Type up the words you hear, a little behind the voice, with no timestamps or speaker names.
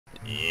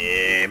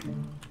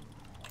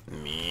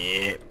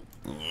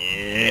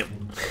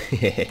Oh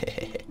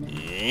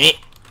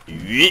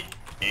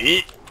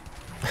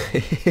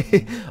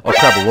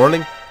crap, a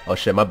warning? Oh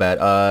shit, my bad.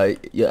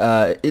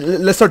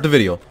 Let's start the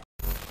video.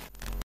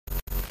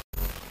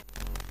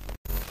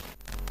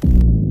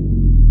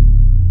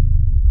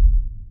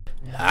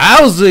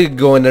 How's it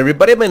going,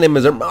 everybody? My name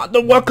is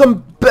Rmando.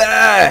 Welcome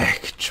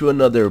back to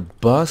another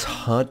boss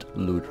hunt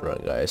loot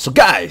run, guys. So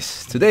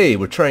guys, today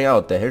we're trying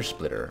out the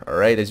Haresplitter.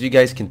 Alright, as you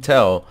guys can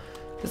tell,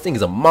 this thing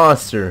is a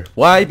monster.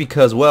 Why?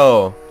 Because,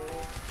 well,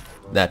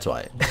 that's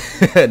why.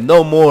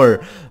 No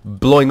more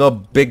blowing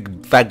up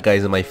big fat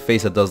guys in my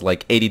face that does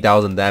like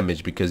 80,000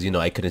 damage because, you know,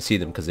 I couldn't see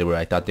them because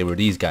I thought they were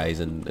these guys,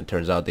 and it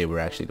turns out they were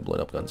actually the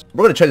blown up guns.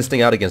 We're gonna try this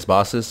thing out against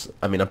bosses.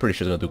 I mean, I'm pretty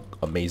sure it's gonna do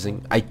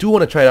amazing. I do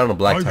want to try it out on a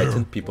Black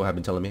Titan. People have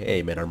been telling me,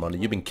 hey man,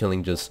 Rmando, you've been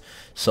killing just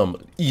some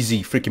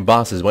easy freaking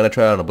bosses. Why not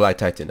try it out on a Black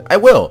Titan? I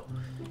will.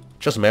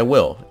 Trust me, I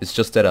will. It's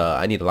just that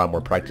I need a lot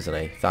more practice than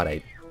I thought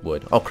I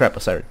would. Oh crap,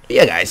 I'm sorry. But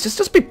yeah guys,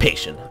 just be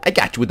patient. I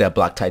got you with that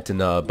Black Titan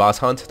boss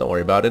hunt. Don't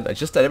worry about it. It's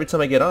just that every time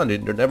I get on,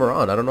 they're never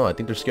on. I don't know. I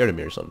think they're scared of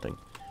me or something.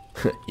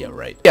 Yeah,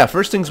 right. Yeah,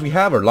 first things we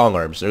have are long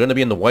arms. They're gonna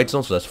be in the white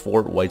zone, so that's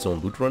 4 white zone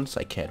loot runs.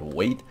 I can't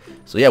wait.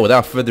 So yeah,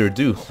 without further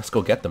ado, let's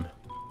go get them.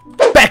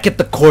 Back at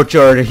the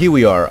courtyard, here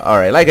we are.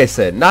 Alright, like I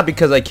said, not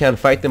because I can't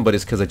fight them, but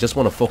it's because I just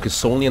want to focus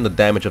solely on the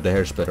damage of the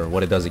Haresplitter,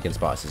 what it does against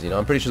bosses. You know,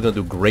 I'm pretty sure it's going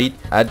to do great.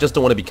 I just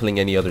don't want to be killing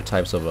any other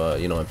types of,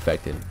 you know,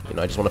 infected. You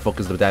know, I just want to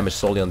focus the damage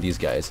solely on these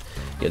guys.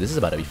 Yeah, this is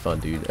about to be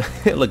fun, dude.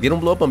 Look, they don't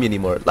blow up on me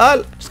anymore.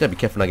 Lol. Just gotta be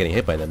careful not getting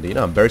hit by them. Do you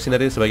know how embarrassing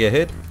that is if I get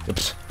hit?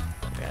 Oops.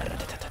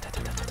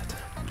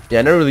 Yeah,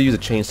 I never really used a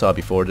chainsaw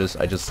before this.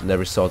 I just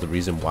never saw the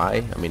reason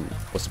why. I mean,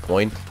 what's the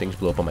point? Things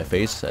blew up on my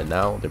face, and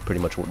now they're pretty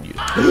much what you.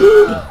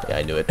 Yeah,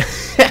 I knew it.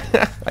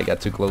 I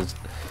got too close.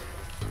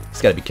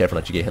 Just gotta be careful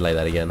not to get hit like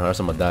that again, or else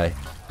I'm gonna die.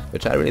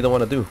 Which I really don't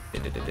want to do.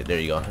 There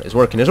you go. It's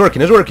working. It's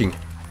working. It's working.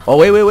 Oh,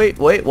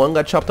 wait. One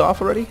got chopped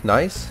off already.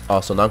 Nice.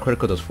 Oh, so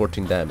non-critical does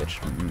 14 damage.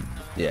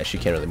 Yeah, she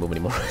can't really move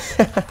anymore.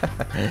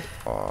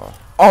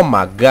 Oh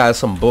my god,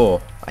 some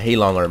bull. I hate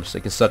long arms. They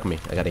can suck me.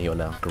 I gotta heal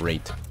now.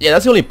 Great. Yeah,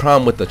 that's the only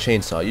problem with the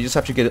chainsaw. You just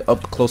have to get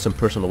up close and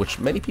personal, which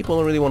many people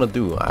don't really want to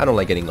do. I don't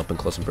like getting up and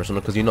close and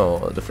personal because, you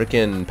know, the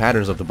freaking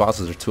patterns of the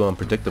bosses are too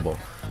unpredictable.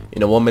 You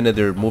know, one minute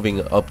they're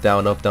moving up,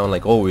 down,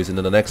 like always, and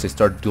then the next they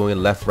start doing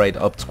left, right,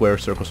 up, square,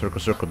 circle,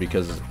 circle, circle,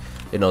 because,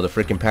 you know, the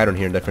freaking pattern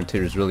here in different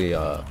tiers is really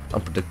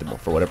unpredictable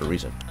for whatever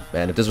reason.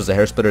 Man, if this was a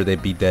Haresplitter,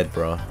 they'd be dead,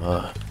 bro.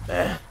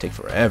 Man, take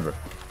forever.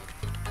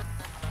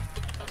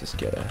 Just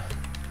get a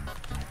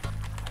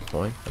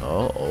point.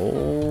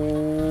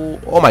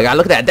 Oh my god,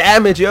 look at that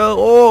damage, yo.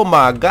 Oh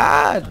my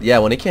god. Yeah,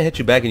 when they can't hit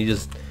you back and you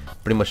just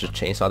pretty much just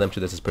chainsaw them to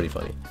this is pretty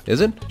funny.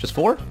 Is it? Just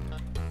 4?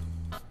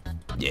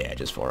 Yeah,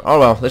 just 4. Oh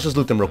well, let's just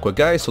loot them real quick,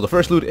 guys. So the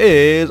first loot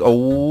is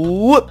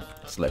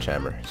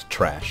sledgehammer. It's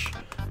trash.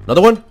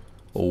 Another one.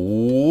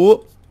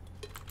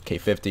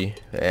 K50.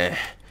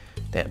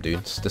 Damn, dude,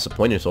 it's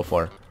disappointing so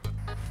far.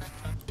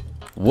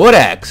 Wood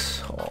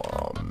axe.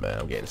 Oh man,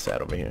 I'm getting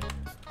sad over here.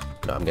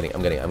 No, I'm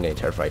getting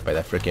terrified by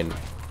that freaking,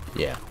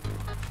 yeah,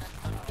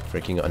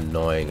 freaking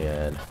annoying,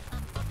 man.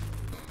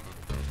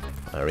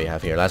 I already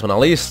have here. Last but not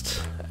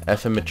least,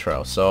 FM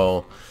Metro.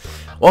 So,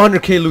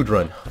 100k loot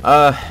run.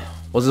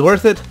 Was it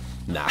worth it?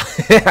 Nah.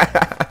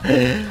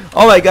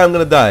 Oh my god, I'm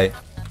gonna die.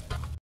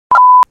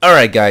 All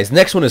right, guys.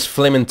 Next one is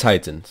Flaming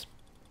Titans.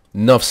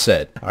 Enough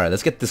said. All right,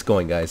 let's get this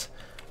going, guys.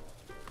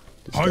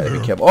 Just gotta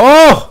be careful.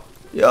 Oh,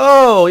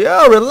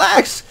 yo,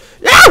 relax.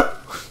 Yo.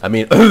 I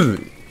mean.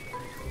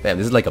 Damn,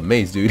 this is like a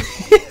maze, dude.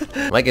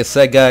 Like I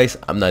said, guys,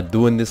 I'm not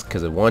doing this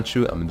because I want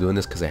to. I'm doing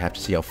this because I have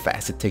to see how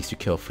fast it takes to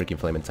kill freaking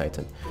Flaming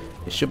Titan.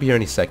 It should be here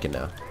any second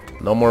now.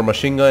 No more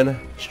machine gun.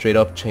 Straight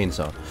up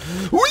chainsaw.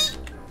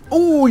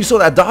 Oh, you saw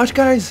that dodge,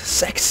 guys?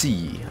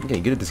 Sexy. I'm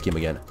getting good at this game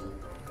again.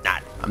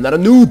 I'm not a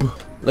noob.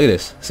 Look at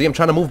this. See, I'm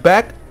trying to move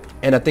back,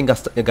 and I think I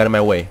got in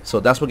my way. So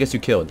that's what gets you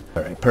killed.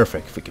 All right,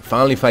 perfect. If we can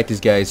finally fight these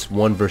guys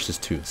 1 versus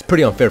 2. It's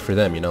pretty unfair for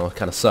them, you know. It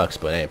kind of sucks,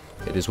 but hey,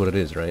 it is what it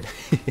is, right?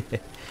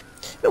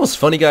 You know what's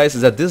funny, guys,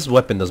 is that this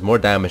weapon does more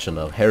damage than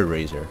a hair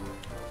razor,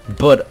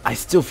 but I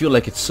still feel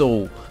like it's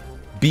so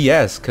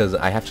BS because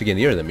I have to get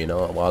near them, you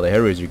know. While the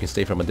hair razor, you can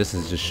stay from a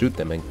distance and just shoot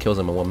them and kills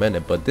them in 1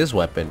 minute, but this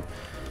weapon,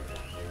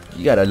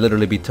 you gotta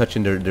literally be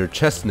touching their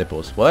chest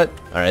nipples. What?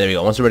 All right, there we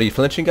go. Once already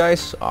flinching,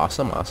 guys.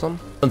 Awesome.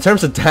 In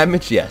terms of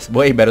damage, yes,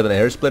 way better than a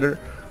Haresplitter.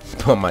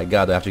 Oh my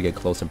god, I have to get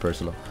close and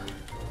personal.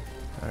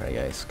 All right,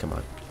 guys, come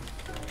on.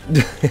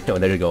 Oh,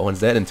 there you go.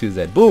 1's dead and 2's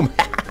dead. Boom.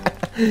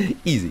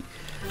 Easy.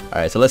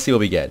 Alright, so let's see what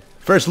we get.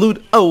 First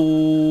loot.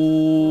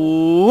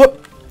 Oh,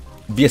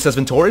 VSS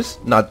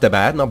Ventores. Not that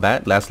bad, not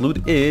bad. Last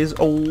loot is,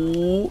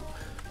 oh,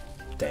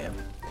 damn.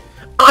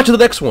 On to the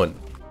next one.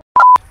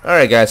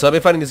 Alright, guys, so I've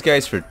been fighting these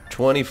guys for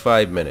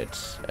 25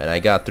 minutes, and I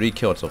got 3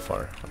 kills so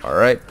far.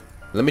 Alright,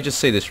 let me just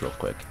say this real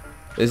quick.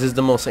 This is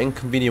the most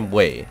inconvenient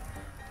way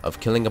of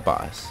killing a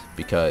boss,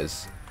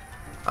 because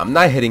I'm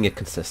not hitting it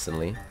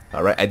consistently.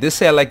 Alright, I did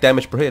say I like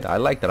damage per hit. I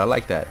like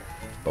that.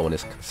 But when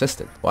it's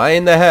consistent, why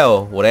in the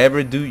hell would I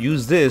ever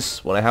use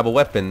this when I have a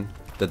weapon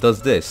that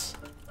does this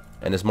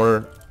and is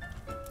more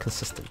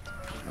consistent?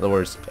 other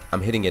words,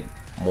 I'm hitting it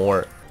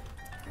more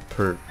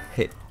per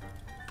hit.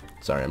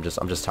 Sorry, I'm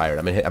just tired.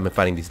 I've been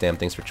fighting these damn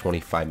things for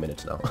 25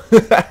 minutes now.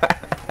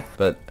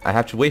 But I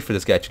have to wait for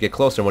this guy to get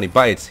closer. When he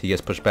bites, he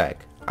gets pushed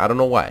back. I don't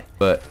know why.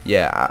 But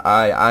yeah,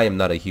 I am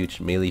not a huge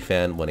melee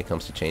fan when it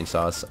comes to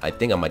chainsaws. I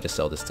think I might just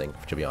sell this thing,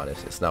 to be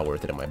honest. It's not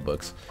worth it in my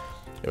books.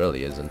 It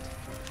really isn't.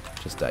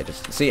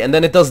 Just see, and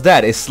then it does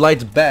that. It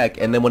slides back,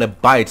 and then when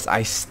it bites,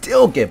 I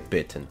still get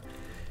bitten.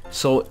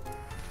 So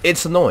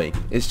it's annoying.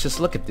 It's just,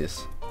 look at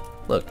this.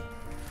 Look.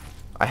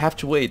 I have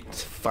to wait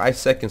 5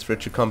 seconds for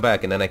it to come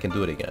back, and then I can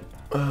do it again.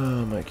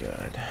 Oh my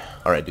god.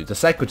 Alright, dude, the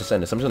cycle just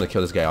ended, so I'm just gonna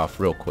kill this guy off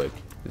real quick.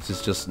 This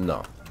is just,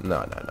 no.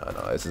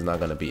 This is not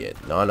gonna be it.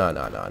 No.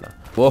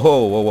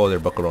 Whoa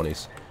there,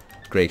 buckaronis.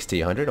 Grey XT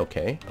 100,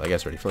 okay. I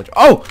guess ready for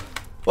oh!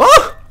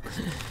 Oh!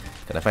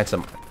 Can I find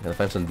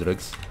some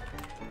drugs?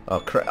 Oh,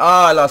 crap.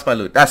 Oh, I lost my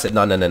loot. That's it.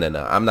 No.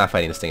 I'm not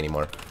fighting this thing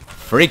anymore.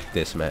 Freak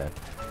this, man.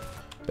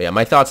 But yeah,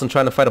 my thoughts on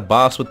trying to fight a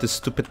boss with this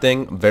stupid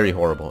thing, very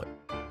horrible.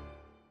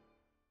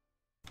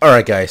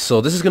 Alright guys,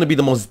 so this is going to be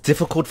the most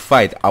difficult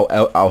fight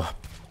I'll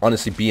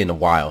honestly be in a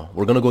while.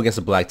 We're going to go against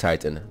the Black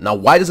Titan. Now,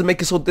 why does it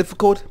make it so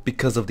difficult?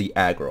 Because of the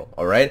aggro,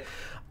 alright?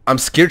 I'm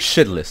scared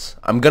shitless.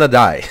 I'm going to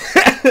die.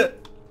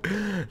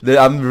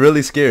 I'm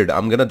really scared.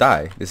 I'm going to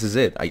die. This is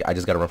it. I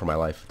just got to run for my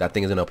life. That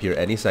thing is going to appear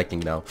any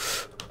second now.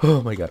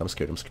 Oh my god, I'm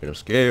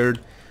scared.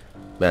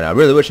 Man, I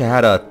really wish I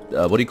had a,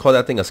 what do you call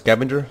that thing? A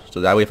scavenger? So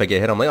that way if I get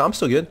hit, I'm like, oh, I'm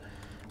still good.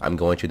 I'm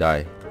going to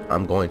die.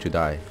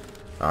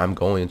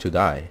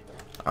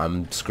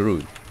 I'm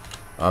screwed.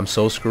 I'm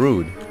so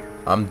screwed.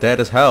 I'm dead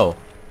as hell.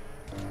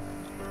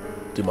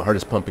 Dude, my heart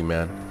is pumping,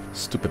 man.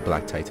 Stupid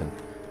Black Titan.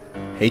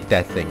 Hate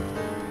that thing.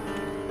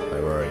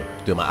 Where are you?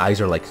 Dude, my eyes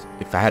are like,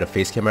 if I had a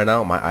face cam right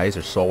now, my eyes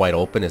are so wide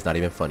open, it's not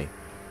even funny.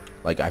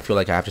 Like, I feel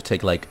like I have to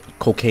take, like,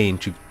 cocaine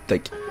to,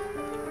 like,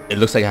 it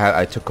looks like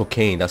I took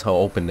cocaine. That's how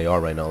open they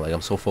are right now. Like,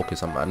 I'm so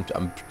focused. I'm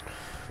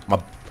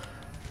not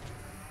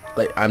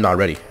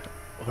ready.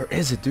 Where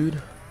is it,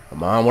 dude?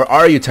 Come on, where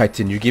are you,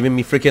 Titan? You're giving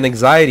me freaking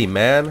anxiety,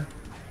 man.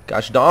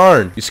 Gosh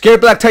darn. You scared,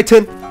 Black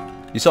Titan?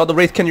 You saw the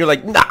Wraithkin, you're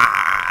like, nah.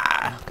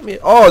 Come here.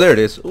 Oh, there it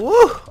is.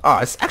 Ooh.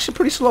 Ah, it's actually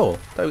pretty slow.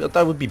 I thought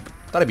it'd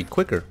be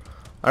quicker.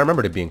 I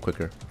remembered it being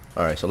quicker.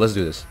 Alright, so let's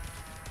do this.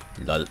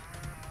 Lol.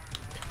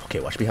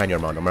 Okay, watch behind you,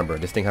 Rmando. Remember,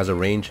 this thing has the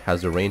range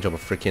of a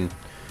freaking,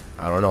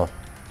 I don't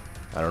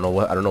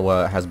know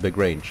what has big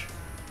range.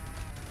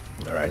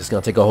 Alright, it's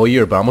gonna take a whole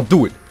year, but I'm gonna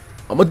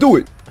do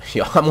it.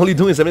 Yo, I'm only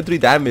doing 73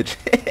 damage.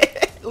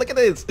 Look at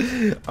this.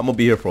 I'm gonna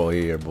be here for a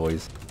year,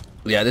 boys.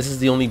 Yeah, this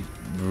is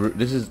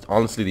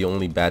honestly the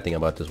only bad thing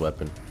about this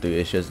weapon, dude.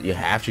 It's just you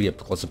have to get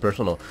close to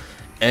personal,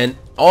 and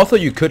also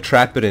you could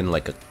trap it in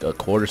like a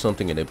cord or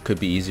something, and it could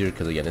be easier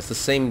because again, it's the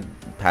same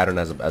pattern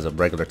as a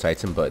regular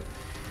Titan, but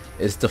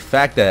it's the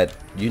fact that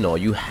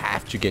you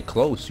have to get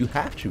close. You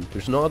have to.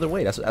 There's no other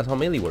way. That's how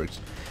melee works.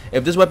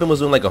 If this weapon was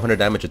doing like 100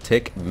 damage a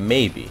tick,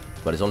 maybe,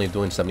 but it's only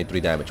doing 73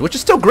 damage, which is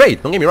still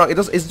great. Don't get me wrong.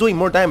 It's doing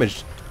more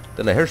damage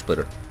than a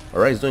Haresplitter.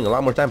 Alright, it's doing a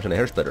lot more damage than a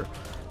Haresplitter.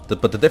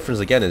 But the difference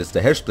again is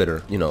the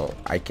Haresplitter,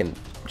 I can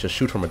just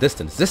shoot from a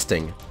distance. This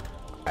thing,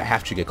 I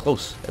have to get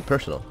close and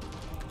personal.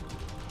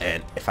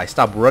 And if I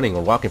stop running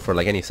or walking for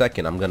like any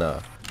second, I'm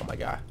gonna, oh my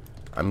god,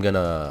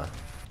 the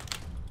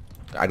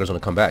aggro's gonna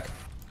come back.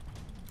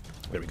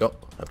 There we go.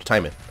 I have to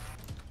time it.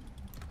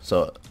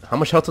 So, how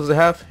much health does it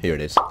have? Here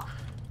it is. Oh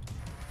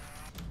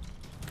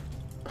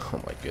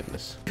my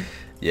goodness.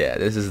 Yeah,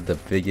 this is the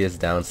biggest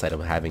downside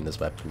of having this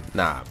weapon.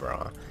 Nah,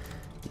 bro.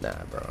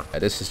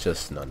 This is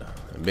just no.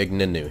 Big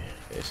no.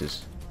 This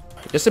is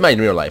just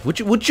imagine real life.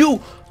 Would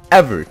you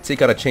ever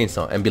take out a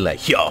chainsaw and be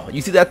like, yo,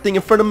 you see that thing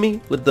in front of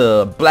me with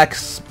the black,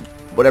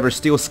 whatever,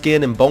 steel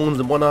skin and bones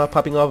and whatnot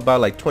popping off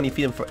about like 20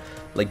 feet in front,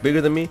 like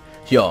bigger than me?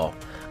 Yo,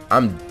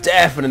 I'm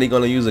definitely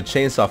gonna use a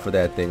chainsaw for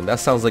that thing. That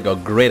sounds like a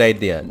great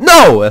idea.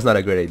 No, that's not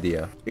a great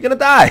idea. You're gonna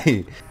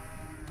die.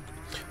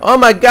 Oh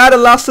my god, I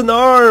lost an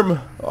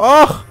arm.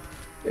 Oh,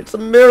 it's a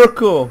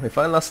miracle. If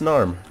I lost an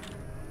arm.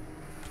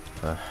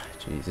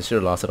 Jeez, I should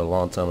have lost it a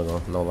long time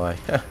ago, no lie.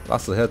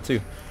 Lost the head too.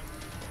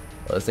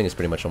 Well, this thing is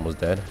pretty much almost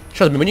dead.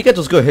 Trust me, when you get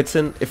those good hits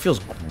in, it feels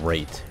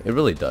great. It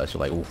really does. You're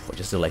like, oof, I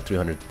just did like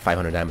 300,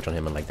 500 damage on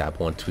him in like that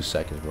 1-2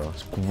 seconds, bro.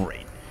 It's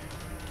great.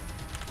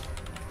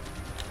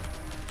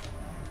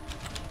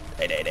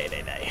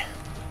 Die.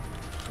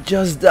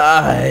 Just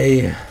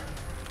die.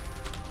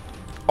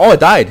 Oh,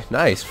 it died.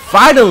 Nice.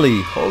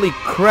 Finally. Holy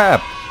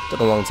crap. Took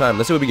a long time.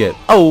 Let's see what we get.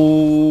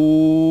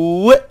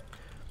 Oh.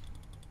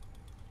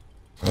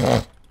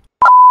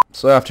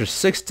 So after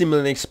 60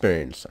 million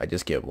experience, I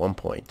just get 1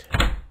 point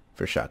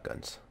for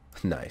shotguns.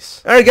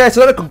 Nice. Alright guys,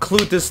 so to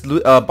conclude this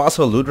boss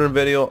of loot run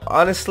video,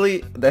 honestly,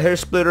 the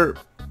Haresplitter,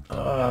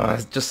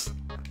 just,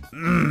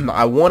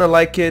 I want to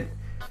like it,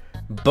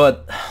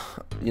 but,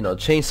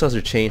 chainsaws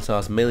are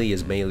chainsaws, melee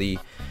is melee.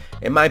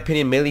 In my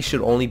opinion, melee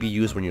should only be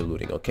used when you're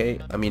looting, okay?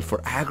 I mean, for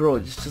aggro,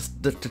 it's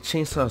just, the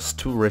chainsaw is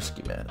too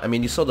risky, man. I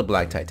mean, you saw the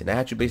Black Titan. I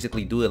had to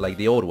basically do it like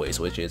the old ways,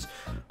 which is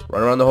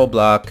run around the whole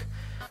block,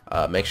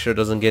 make sure it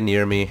doesn't get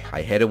near me.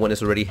 I hit it when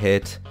it's already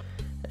hit,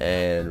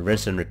 and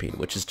rinse and repeat,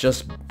 which is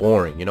just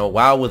boring. You know,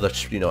 WoW with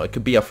a, you know, it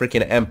could be a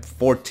freaking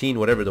M14,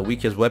 whatever, the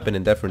weakest weapon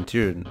in that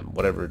frontier,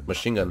 whatever,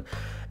 machine gun,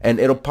 and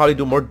it'll probably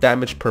do more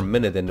damage per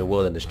minute than it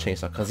will in this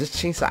chainsaw, because this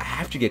chainsaw I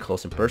have to get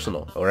close and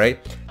personal. All right,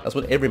 that's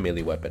with every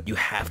melee weapon. You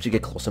have to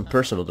get close and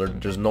personal.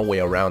 There's no way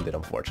around it,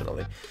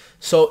 unfortunately.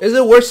 So is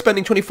it worth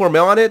spending 24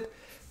 mil on it?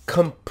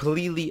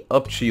 Completely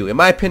up to you. In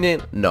my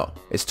opinion, no.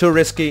 It's too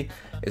risky.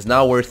 It's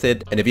not worth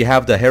it. And if you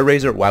have the hair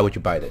razor, why would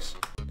you buy this?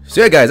 So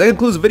yeah guys, that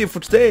concludes the video for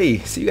today.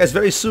 See you guys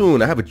very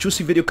soon. I have a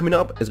juicy video coming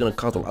up. It's gonna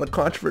cause a lot of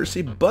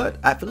controversy, but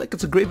I feel like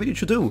it's a great video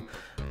to do.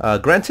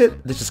 Granted,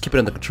 let's just keep it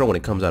under control when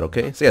it comes out,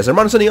 okay? So yeah,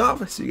 Rmando signing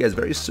off. See you guys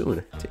very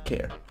soon. Take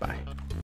care. Bye.